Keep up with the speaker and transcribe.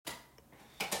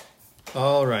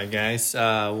All right, guys.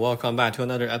 Welcome back to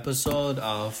another episode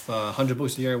of 100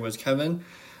 Books a Year with Kevin.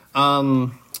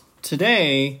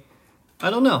 Today, I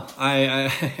don't know.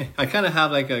 I kind of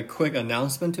have like a quick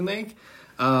announcement to make.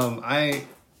 I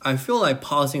feel like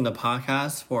pausing the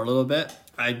podcast for a little bit.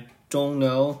 I don't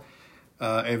know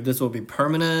if this will be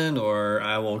permanent or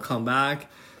I will come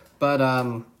back, but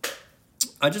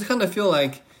I just kind of feel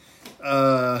like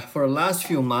for the last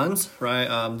few months,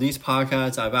 right? These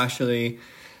podcasts I've actually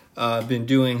been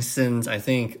doing since I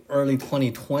think early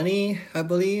 2020, I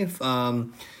believe.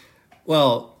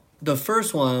 Well, the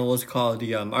first one was called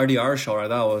the RDR show, right?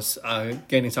 That was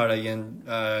getting started in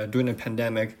during the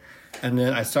pandemic, and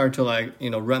then I started to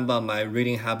ramp up my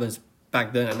reading habits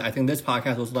back then. And I think this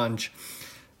podcast was launched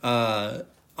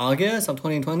August of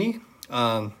 2020.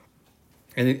 And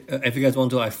if you guys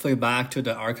want to flip back to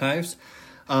the archives,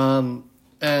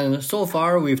 and so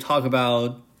far we've talked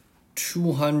about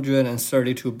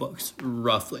 232 books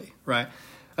roughly, right?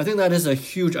 I think that is a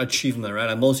huge achievement, right?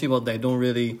 Like most people, they don't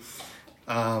really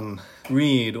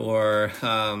read or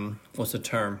what's the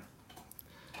term,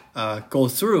 go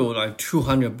through like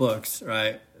 200 books,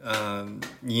 right?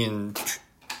 In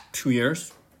 2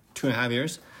 years, 2.5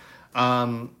 years.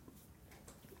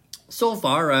 So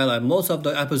far, right? Like most of the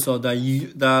episodes that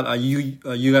you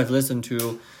guys listen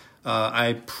to,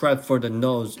 I prep for the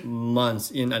notes months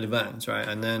in advance, right?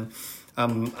 And then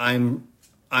I'm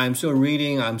still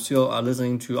reading, I'm still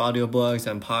listening to audiobooks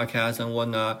and podcasts and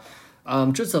whatnot.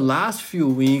 Just the last few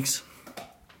weeks,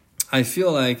 I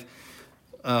feel like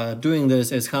doing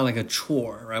this is kind of like a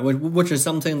chore, right? Which is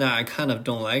something that I kind of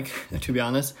don't like, to be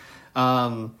honest.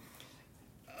 Like,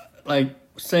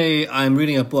 say I'm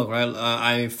reading a book, right?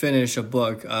 I finished a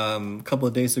book a couple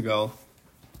of days ago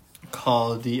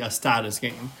called The Status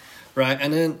Game, right?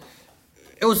 And then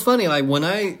it was funny, like when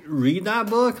I read that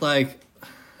book, like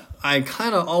I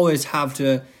kind of always have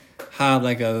to have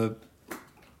like a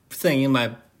thing in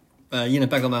my in the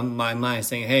back of my mind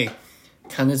saying, hey,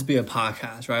 can this be a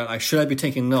podcast, right? Like, should I be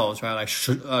taking notes, right? Like,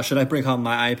 should I break out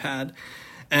my iPad?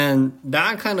 And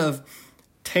that kind of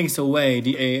takes away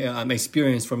the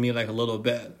experience for me like a little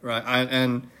bit, right?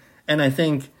 And I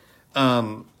think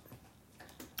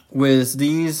with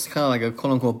these kind of like a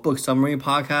quote unquote book summary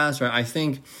podcast, right? I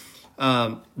think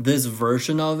this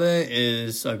version of it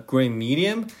is a great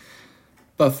medium,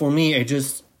 but for me, it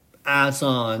just adds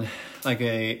on like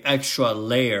a extra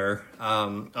layer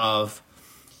of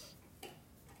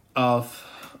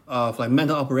like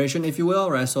mental operation, if you will,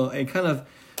 right? So it kind of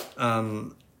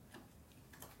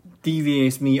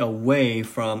deviates me away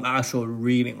from actual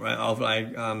reading, right? Of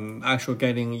like actual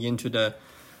getting into the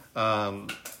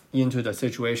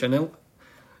situation.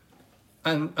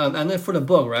 And then for the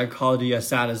book, right, called The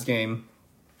Status Game,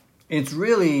 it's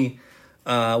really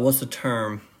what's the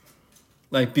term?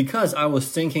 Like, because I was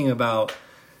thinking about,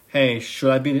 hey,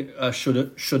 should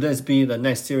this be the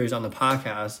next series on the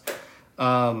podcast?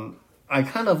 I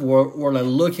kind of were like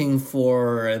looking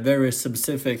for very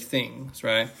specific things,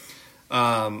 right?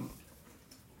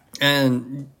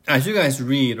 And as you guys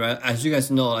read, right, as you guys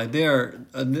know, like there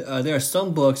are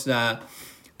some books that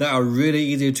are really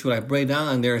easy to like break down,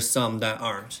 and there are some that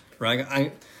aren't,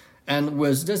 right? And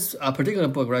with this particular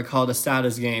book, right, called The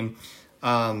Status Game,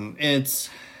 I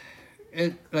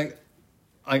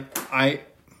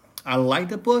like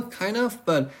the book kind of,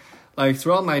 but like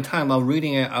throughout my time of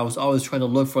reading it, I was always trying to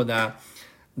look for that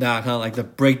kind of like the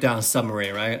breakdown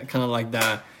summary, right? Kind of like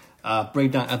that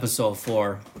breakdown episode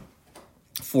for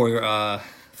the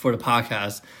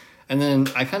podcast, and then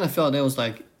I kind of felt it was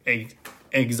like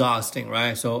exhausting,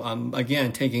 right? So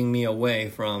again, taking me away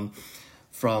from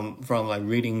like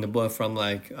reading the book, from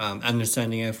like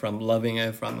understanding it, from loving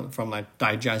it, from like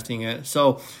digesting it.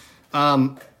 So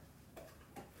and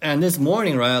this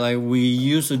morning, right, like we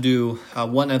used to do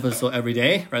one episode every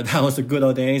day, right? That was the good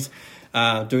old days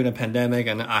during the pandemic,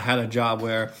 and I had a job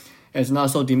where it's not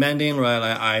so demanding, right?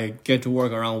 Like I get to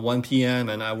work around 1 p.m.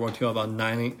 and I work till about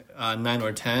 9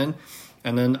 or 10.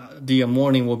 And then the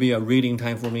morning will be a reading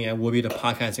time for me and will be the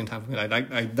podcasting time for me.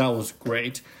 Like that was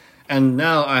great. And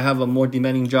now I have a more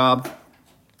demanding job,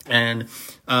 and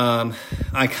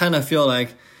I kind of feel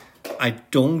like I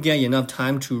don't get enough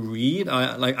time to read.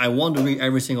 I want to read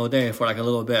every single day for like a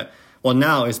little bit. Well,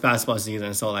 now it's basketball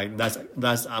season, so like that's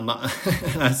I'm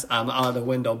that's I'm out of the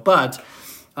window. But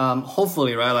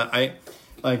hopefully, right?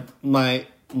 Like my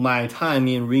time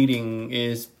in reading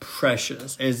is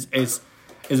precious. It's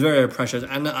very precious,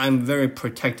 and I'm very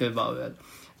protective of it.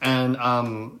 And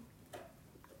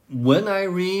when I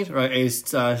read, right,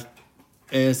 it's typically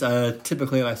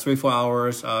like 3-4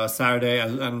 hours Saturday,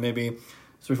 and maybe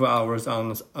 3-4 hours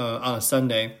on a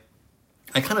Sunday.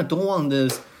 I kind of don't want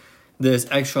this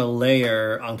extra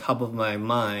layer on top of my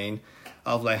mind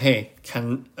of like, hey,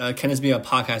 can this be a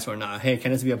podcast or not? Hey,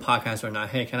 can this be a podcast or not?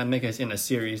 Hey, can I make this in a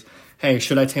series? Hey,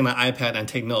 should I take my iPad and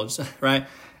take notes? Right?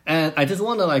 And I just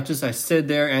want to just sit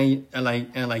there and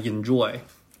enjoy.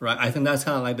 Right? I think that's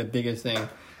kind of like the biggest thing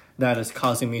that is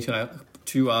causing me to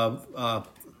put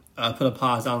a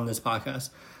pause on this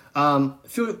podcast.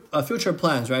 Future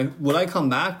plans, right? Would I come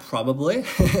back? Probably,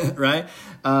 right?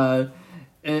 And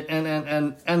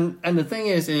the thing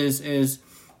is this is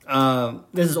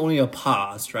only a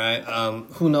pause, right?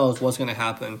 Who knows what's gonna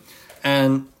happen,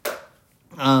 and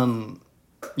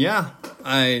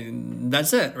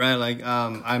that's it, right? Like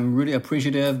I'm really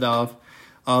appreciative of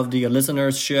the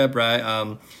listenership,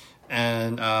 right?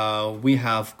 And we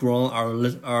have grown our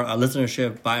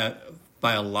listenership by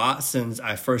a lot since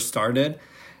I first started,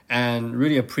 and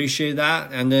really appreciate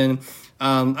that. And then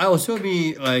I will still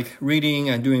be like reading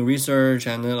and doing research,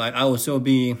 and then like I will still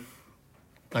be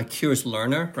a curious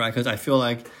learner, right? Because I feel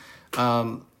like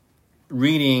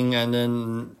reading and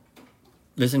then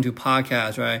listening to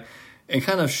podcasts, right? It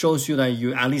kind of shows you that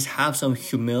you at least have some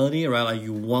humility, right? Like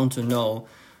you want to know,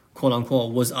 quote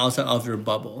unquote, what's outside of your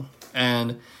bubble.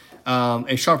 And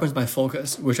it sharpens my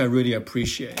focus, which I really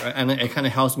appreciate, right? And it kind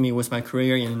of helps me with my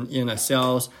career in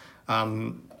sales.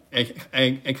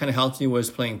 It kind of helps me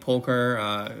with playing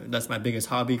poker. That's my biggest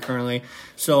hobby currently.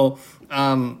 So,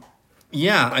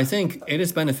 I think it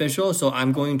is beneficial. So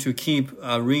I'm going to keep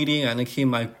reading and keep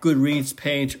my Goodreads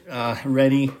page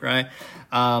ready, right?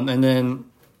 And then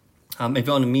if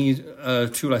you want me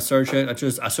to search it,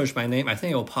 I search my name. I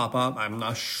think it will pop up. I'm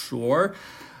not sure.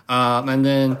 And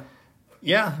then,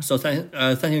 so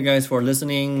thank you guys for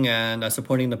listening and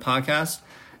supporting the podcast.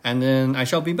 And then I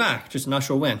shall be back, just not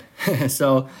sure when.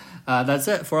 So that's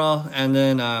it for all. And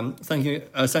then thanks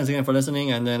again for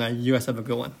listening. And then you guys have a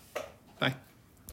good one. Bye.